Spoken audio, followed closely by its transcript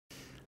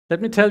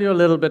Let me tell you a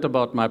little bit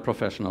about my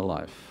professional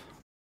life,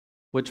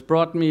 which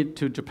brought me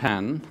to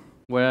Japan,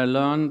 where I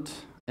learned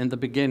in the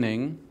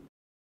beginning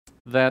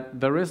that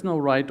there is no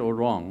right or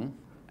wrong,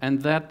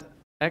 and that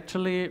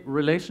actually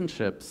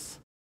relationships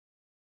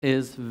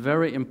is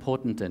very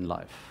important in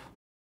life.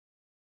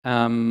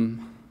 And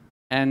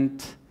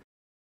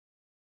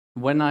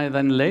when I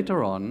then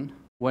later on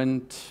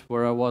went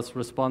where I was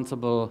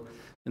responsible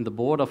in the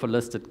board of a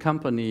listed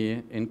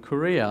company in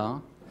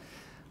Korea,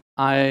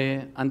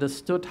 I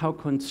understood how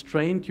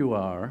constrained you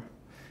are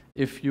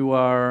if you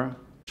are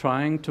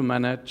trying to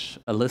manage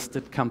a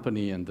listed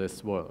company in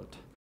this world,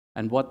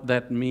 and what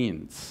that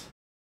means,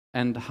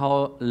 and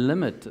how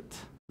limited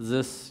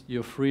this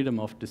your freedom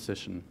of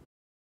decision.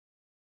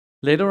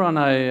 Later on,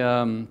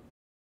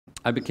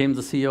 I became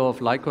the CEO of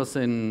Lycos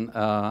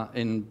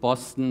in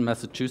Boston,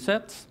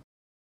 Massachusetts,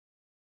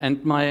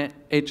 and my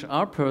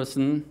HR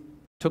person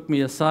took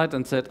me aside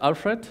and said,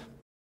 "Alfred,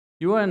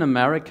 you are in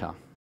America.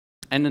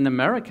 And in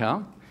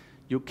America,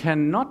 you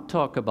cannot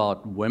talk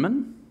about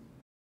women,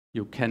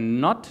 you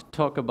cannot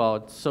talk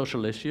about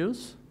social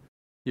issues,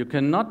 you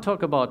cannot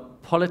talk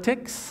about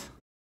politics,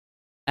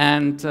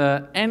 and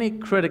any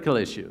critical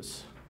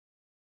issues."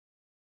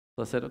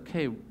 So I said,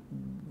 "Okay,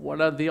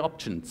 what are the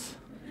options?"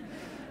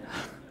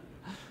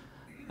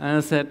 And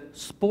I said,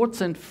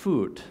 "Sports and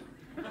food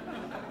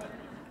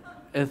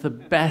is the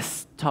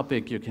best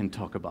topic you can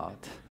talk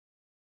about."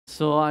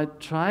 So I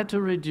tried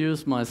to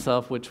reduce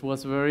myself, which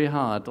was very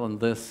hard on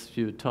these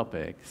few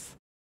topics.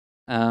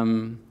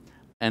 And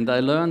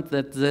I learned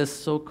that this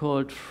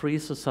so-called free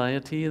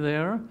society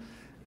there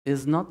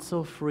is not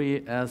so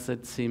free as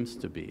it seems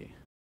to be.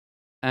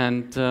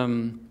 And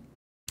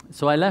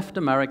so I left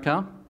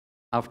America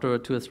after a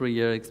 2 or 3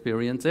 year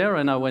experience there,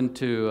 and I went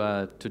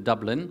to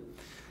Dublin,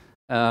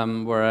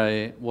 where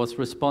I was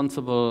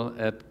responsible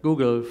at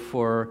Google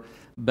for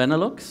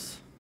Benelux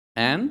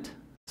and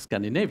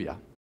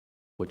Scandinavia,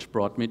 which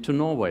brought me to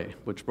Norway,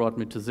 which brought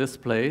me to this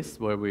place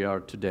where we are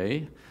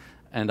today.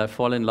 And I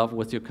fall in love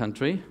with your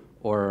country,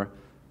 or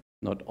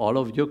not all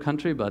of your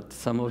country, but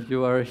some of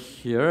you are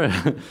here,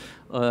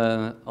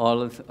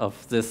 all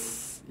of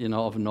this,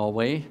 of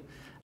Norway.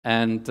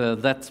 And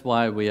that's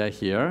why we are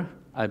here.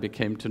 I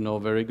became to know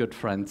very good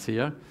friends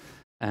here,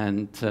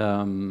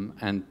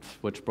 and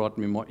which brought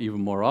me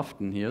even more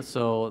often here.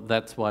 So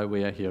that's why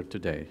we are here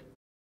today.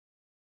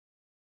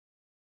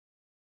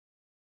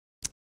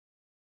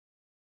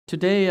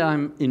 Today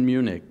I'm in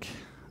Munich,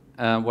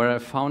 where I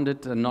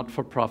founded a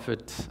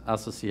not-for-profit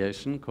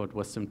association called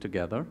Wisdom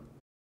Together.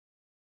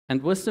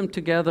 And Wisdom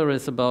Together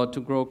is about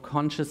to grow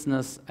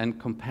consciousness and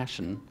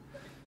compassion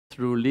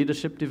through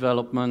leadership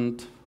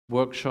development,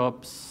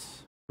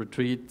 workshops,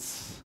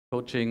 retreats,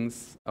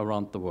 coachings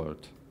around the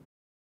world.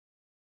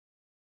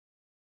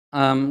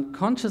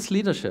 Conscious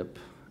leadership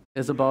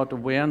is about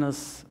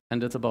awareness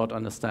and it's about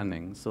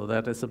understanding. So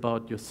that is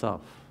about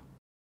yourself.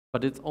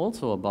 But it's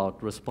also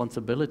about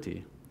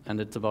responsibility. And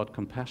it's about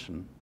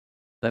compassion.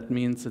 That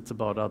means it's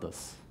about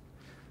others.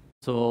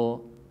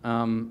 So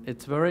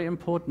it's very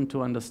important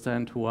to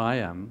understand who I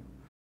am,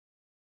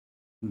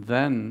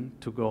 then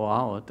to go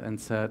out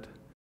and said,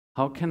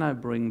 how can I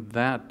bring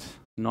that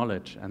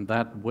knowledge and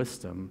that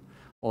wisdom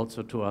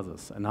also to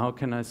others? And how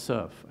can I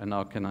serve? And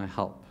how can I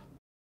help?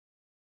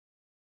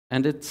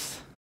 And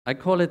I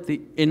call it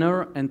the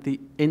inner and the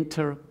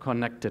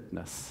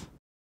interconnectedness.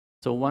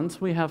 So once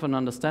we have an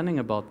understanding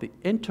about the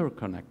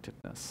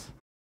interconnectedness,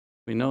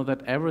 we know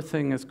that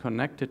everything is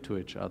connected to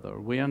each other.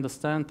 We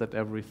understand that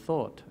every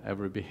thought,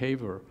 every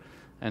behavior,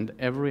 and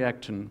every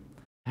action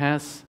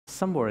has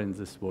somewhere in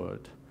this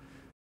world,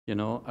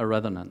 a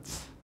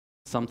resonance.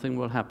 Something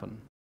will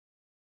happen.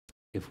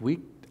 If we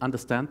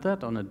understand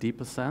that on a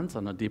deeper sense,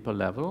 on a deeper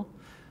level,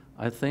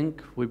 I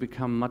think we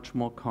become much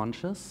more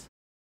conscious,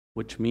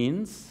 which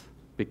means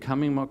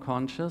becoming more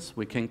conscious,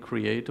 we can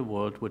create a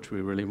world which we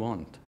really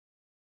want.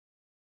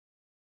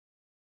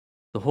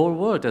 The whole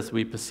world, as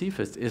we perceive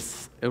it,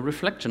 is a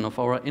reflection of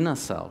our inner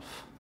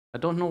self. I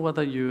don't know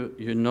whether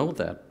you know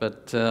that,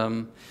 but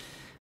and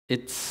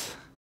it's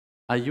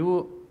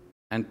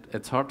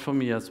hard for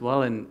me as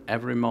well in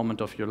every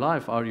moment of your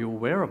life, are you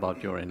aware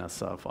about your inner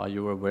self? Are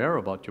you aware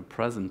about your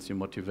presence, your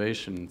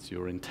motivations,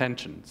 your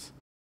intentions?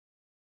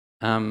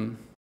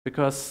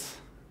 Because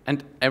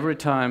every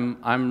time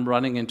I'm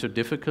running into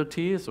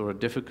difficulties or a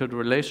difficult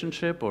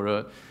relationship or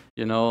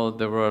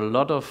there were a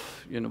lot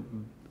of,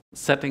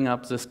 setting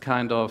up this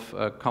kind of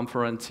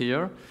conference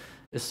here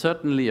is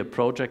certainly a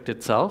project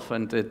itself,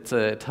 and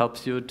it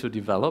helps you to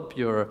develop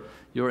your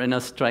inner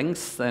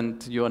strengths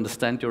and you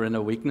understand your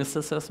inner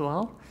weaknesses as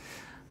well.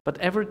 But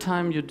every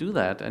time you do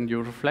that and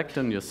you reflect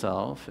on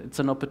yourself, it's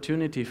an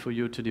opportunity for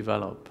you to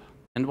develop.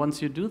 And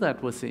once you do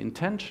that with the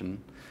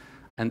intention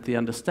and the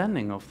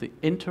understanding of the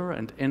inter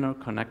and inner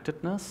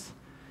connectedness,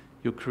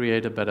 you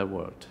create a better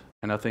world.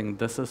 And I think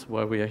this is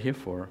what we are here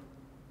for.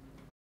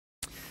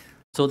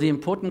 So the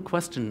important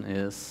question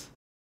is,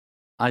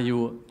 are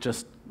you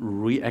just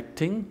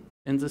reacting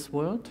in this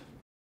world?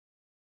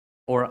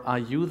 Or are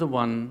you the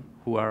one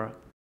who are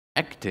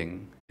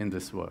acting in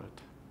this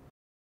world?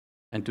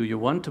 And do you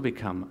want to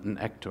become an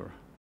actor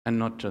and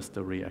not just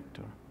a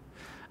reactor?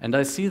 And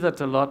I see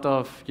that a lot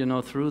of,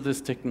 through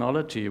this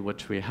technology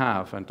which we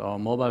have and our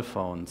mobile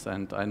phones,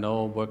 and I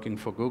know working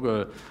for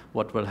Google,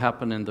 what will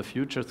happen in the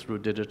future through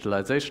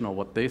digitalization, or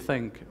what they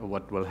think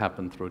what will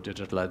happen through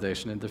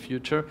digitalization in the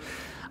future,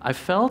 I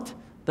felt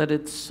that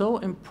it's so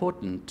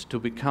important to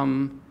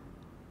become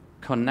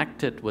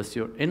connected with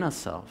your inner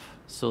self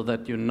so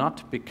that you're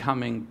not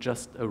becoming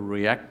just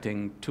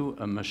reacting to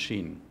a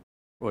machine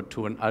or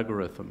to an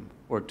algorithm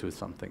or to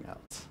something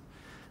else.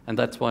 And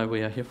that's why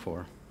we are here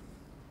for.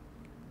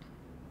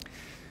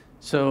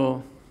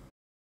 So,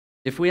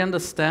 if we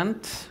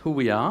understand who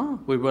we are,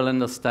 we will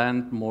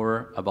understand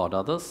more about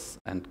others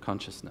and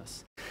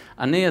consciousness.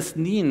 Anais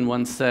Nin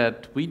once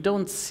said, "We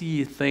don't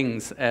see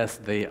things as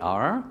they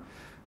are,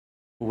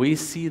 we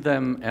see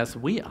them as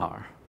we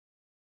are."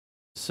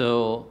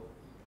 So,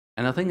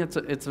 and I think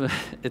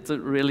it's a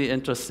really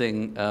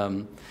interesting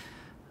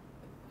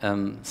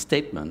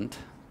statement,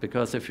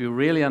 because if you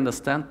really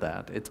understand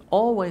that, it's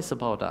always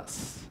about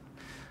us.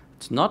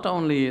 It's not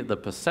only the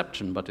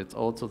perception, but it's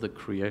also the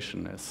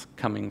creation is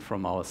coming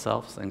from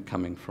ourselves and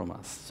coming from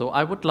us. So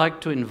I would like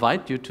to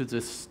invite you to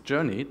this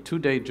journey,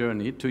 two-day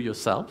journey to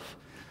yourself,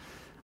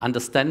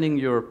 understanding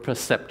your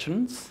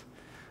perceptions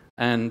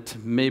and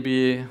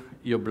maybe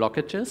your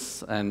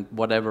blockages and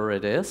whatever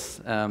it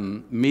is,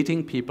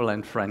 meeting people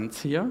and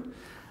friends here,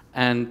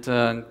 and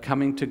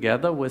coming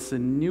together with a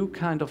new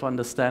kind of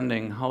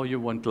understanding how you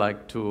would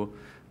like to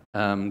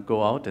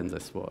go out in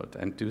this world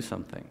and do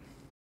something.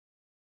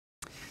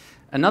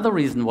 Another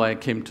reason why I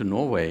came to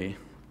Norway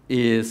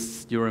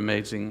is your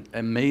amazing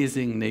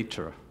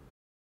nature.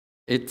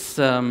 It's,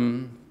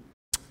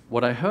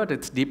 what I heard,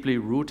 it's deeply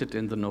rooted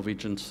in the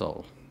Norwegian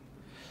soul.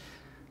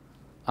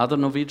 Are the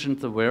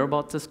Norwegians aware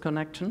about this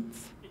connection?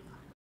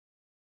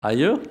 Are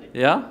you?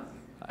 Yeah?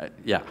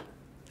 Yeah.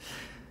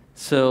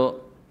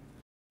 So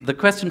the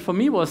question for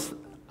me was,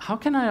 how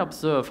can I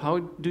observe, how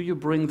do you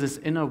bring this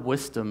inner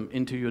wisdom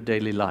into your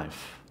daily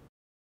life?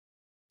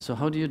 So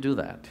how do you do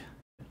that?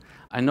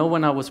 I know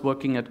when I was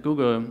working at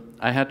Google,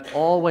 I had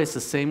always the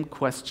same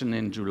question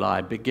in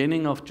July.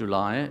 Beginning of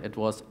July, it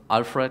was,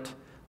 "Alfred,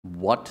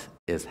 what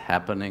is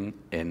happening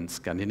in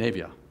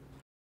Scandinavia?"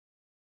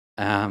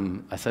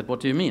 I said, "What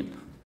do you mean?"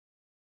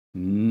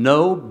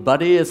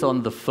 "Nobody is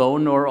on the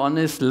phone or on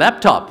his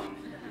laptop."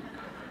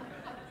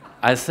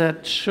 I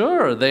said,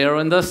 "Sure, they are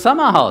in the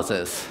summer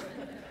houses."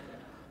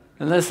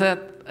 And they said,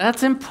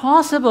 "That's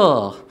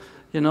impossible.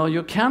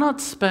 You cannot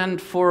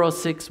spend 4 or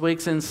 6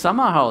 weeks in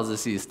summer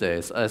houses these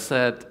days." I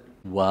said,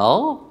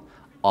 "Well,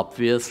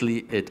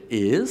 obviously it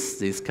is.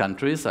 These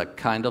countries are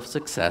kind of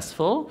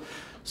successful.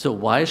 So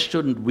why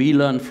shouldn't we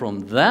learn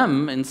from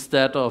them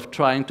instead of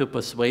trying to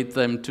persuade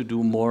them to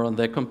do more on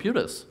their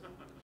computers?"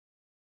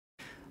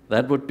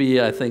 That would be,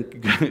 I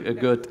think,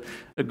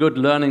 a good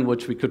learning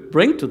which we could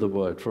bring to the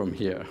world from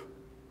here.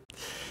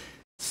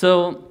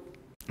 So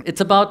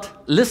it's about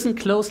listen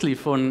closely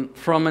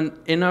from an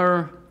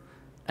inner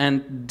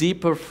and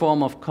deeper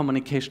form of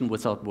communication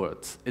without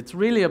words. It's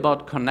really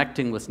about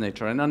connecting with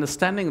nature and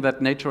understanding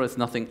that nature is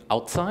nothing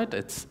outside,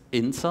 it's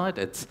inside.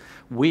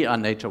 We are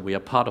nature, we are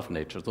part of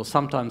nature. So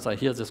sometimes I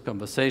hear this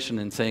conversation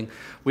in saying,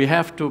 we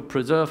have to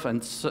preserve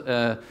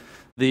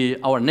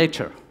our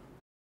nature.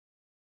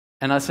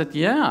 And I said,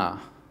 yeah,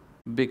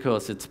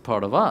 because it's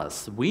part of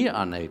us. We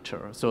are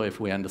nature. So if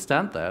we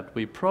understand that,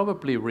 we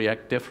probably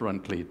react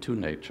differently to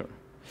nature.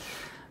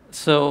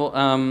 So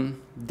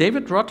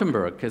David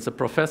Rothenberg is a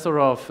professor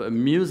of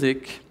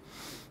music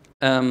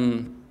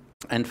and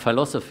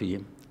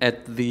philosophy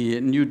at the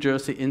New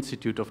Jersey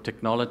Institute of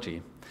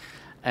Technology.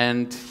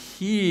 And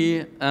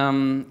he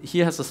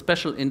has a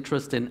special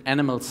interest in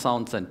animal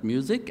sounds and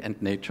music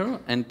and nature.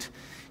 And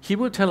he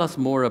will tell us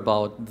more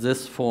about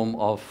this form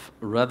of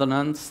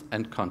resonance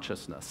and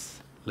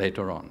consciousness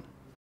later on.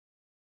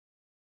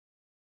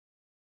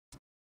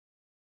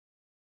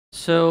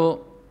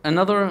 So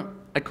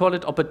I call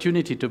it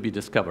opportunity to be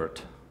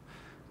discovered,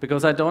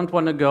 because I don't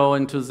want to go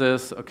into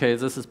this, okay,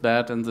 this is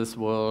bad in this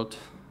world,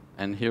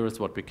 and here is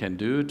what we can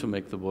do to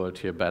make the world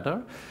here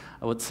better.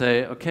 I would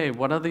say, okay,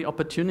 what are the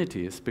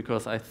opportunities?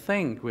 Because I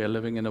think we are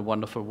living in a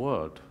wonderful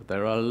world.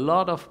 There are a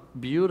lot of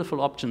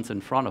beautiful options in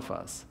front of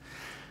us.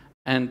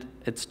 And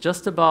it's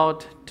just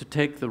about to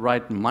take the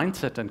right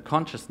mindset and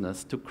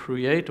consciousness to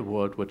create a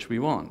world which we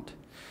want.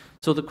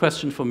 So the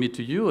question for me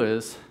to you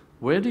is,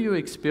 where do you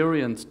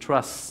experience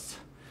trust,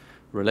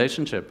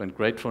 relationship, and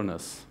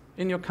gratefulness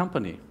in your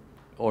company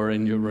or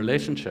in your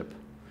relationship?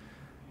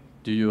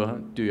 Do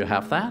you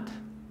have that?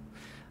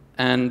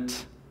 And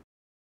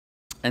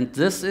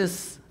this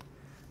is,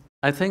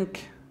 I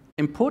think,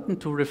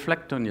 important to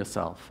reflect on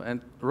yourself.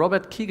 And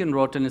Robert Keegan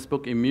wrote in his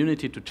book,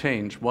 Immunity to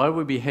Change, why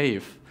we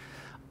behave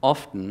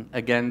often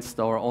against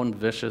our own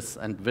wishes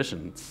and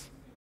visions.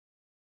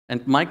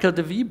 And Michael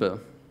de Wiebe,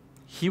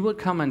 he will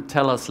come and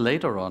tell us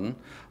later on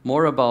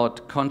more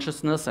about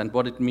consciousness and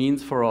what it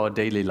means for our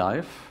daily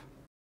life,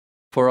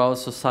 for our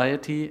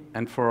society,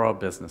 and for our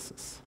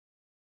businesses.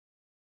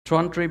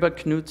 Trond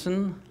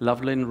Knudsen,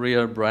 Lovelin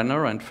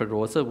Riel-Brenner, and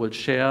Feroze will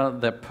share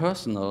their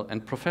personal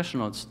and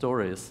professional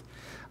stories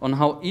on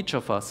how each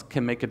of us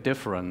can make a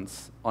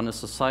difference on a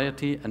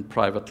society and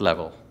private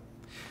level.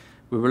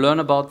 We will learn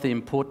about the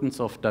importance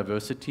of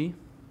diversity,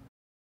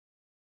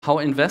 how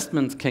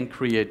investments can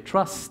create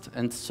trust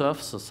and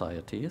serve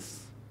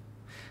societies,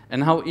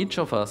 and how each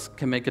of us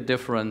can make a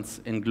difference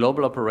in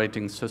global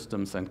operating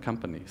systems and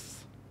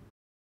companies.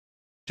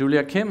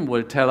 Julia Kim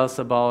will tell us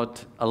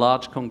about a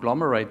large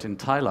conglomerate in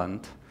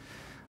Thailand,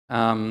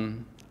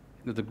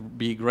 the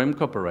B. Grimm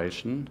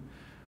Corporation,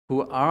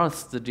 who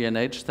asked the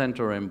G&H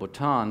Center in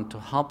Bhutan to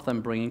help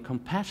them bring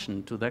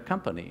compassion to their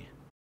company.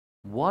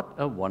 What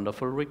a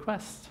wonderful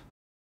request.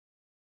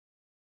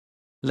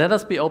 Let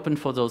us be open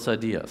for those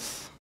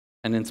ideas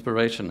and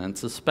inspiration and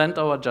suspend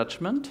our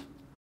judgment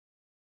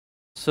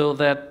so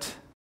that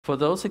for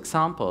those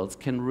examples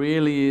can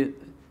really,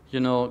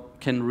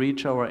 can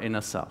reach our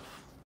inner self.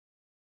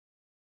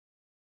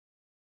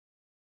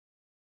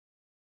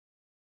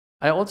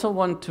 I also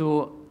want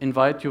to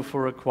invite you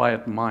for a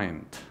quiet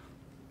mind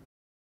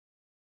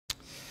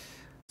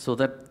so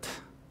that,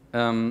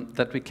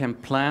 that we can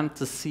plant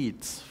the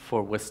seeds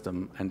for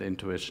wisdom and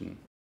intuition.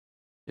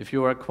 If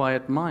you are a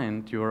quiet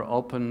mind, you are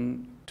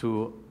open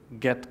to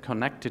get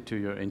connected to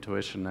your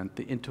intuition, and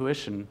the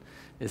intuition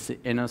is the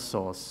inner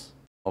source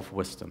of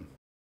wisdom.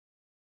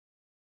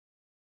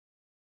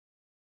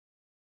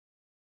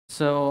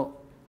 So,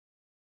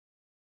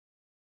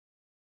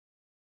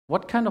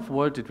 what kind of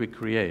world did we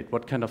create?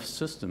 What kind of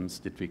systems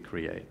did we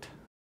create?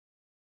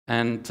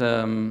 And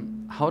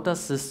how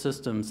does these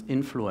systems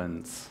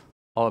influence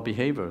our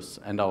behaviors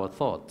and our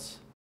thoughts?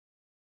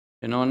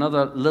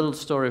 Another little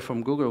story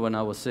from Google when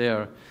I was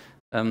there,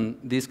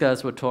 these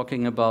guys were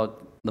talking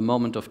about the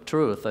moment of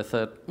truth. I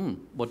said,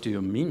 what do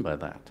you mean by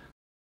that?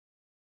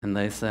 And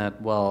they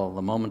said, well,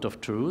 the moment of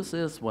truth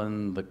is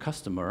when the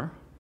customer,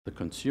 the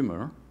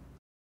consumer,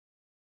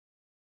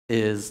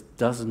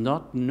 does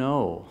not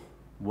know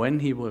when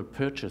he will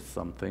purchase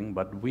something,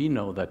 but we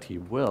know that he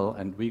will,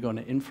 and we're going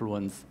to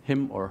influence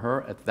him or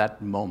her at that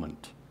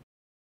moment.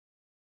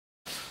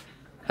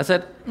 I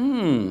said,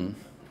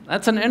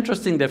 that's an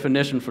interesting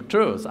definition for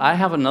truth. I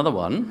have another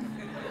one.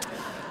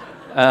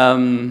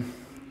 I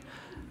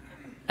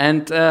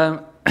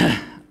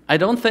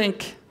don't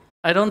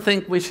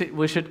think we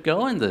should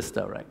go in this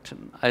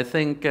direction. I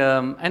think,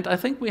 and I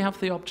think we have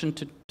the option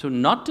to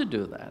not to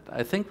do that.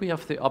 I think we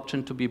have the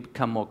option to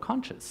become more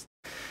conscious.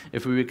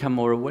 If we become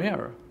more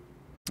aware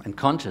and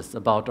conscious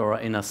about our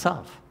inner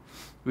self,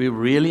 we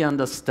really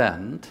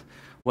understand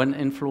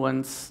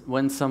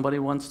when somebody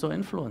wants to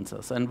influence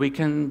us. And we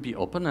can be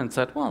open and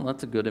say, well,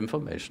 that's a good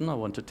information, I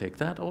want to take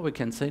that. Or we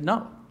can say,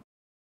 no,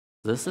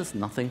 this is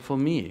nothing for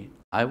me.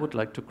 I would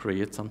like to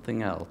create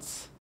something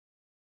else.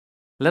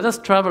 Let us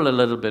travel a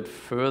little bit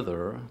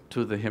further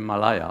to the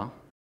Himalaya.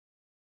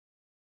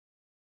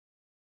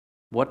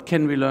 What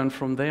can we learn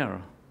from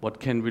there?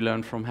 What can we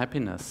learn from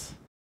happiness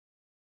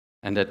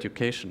and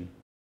education?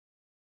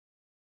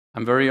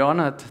 I'm very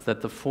honored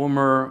that the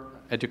former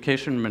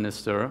education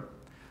minister,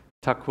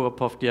 Thakur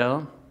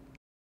Povdyal,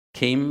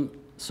 came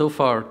so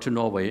far to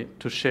Norway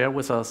to share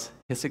with us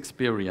his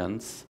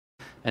experience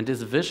and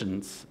his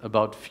visions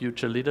about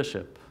future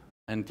leadership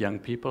and young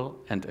people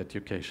and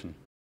education.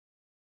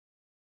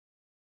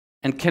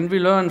 And can we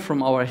learn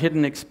from our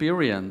hidden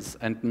experience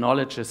and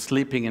knowledge is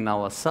sleeping in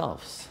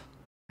ourselves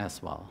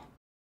as well?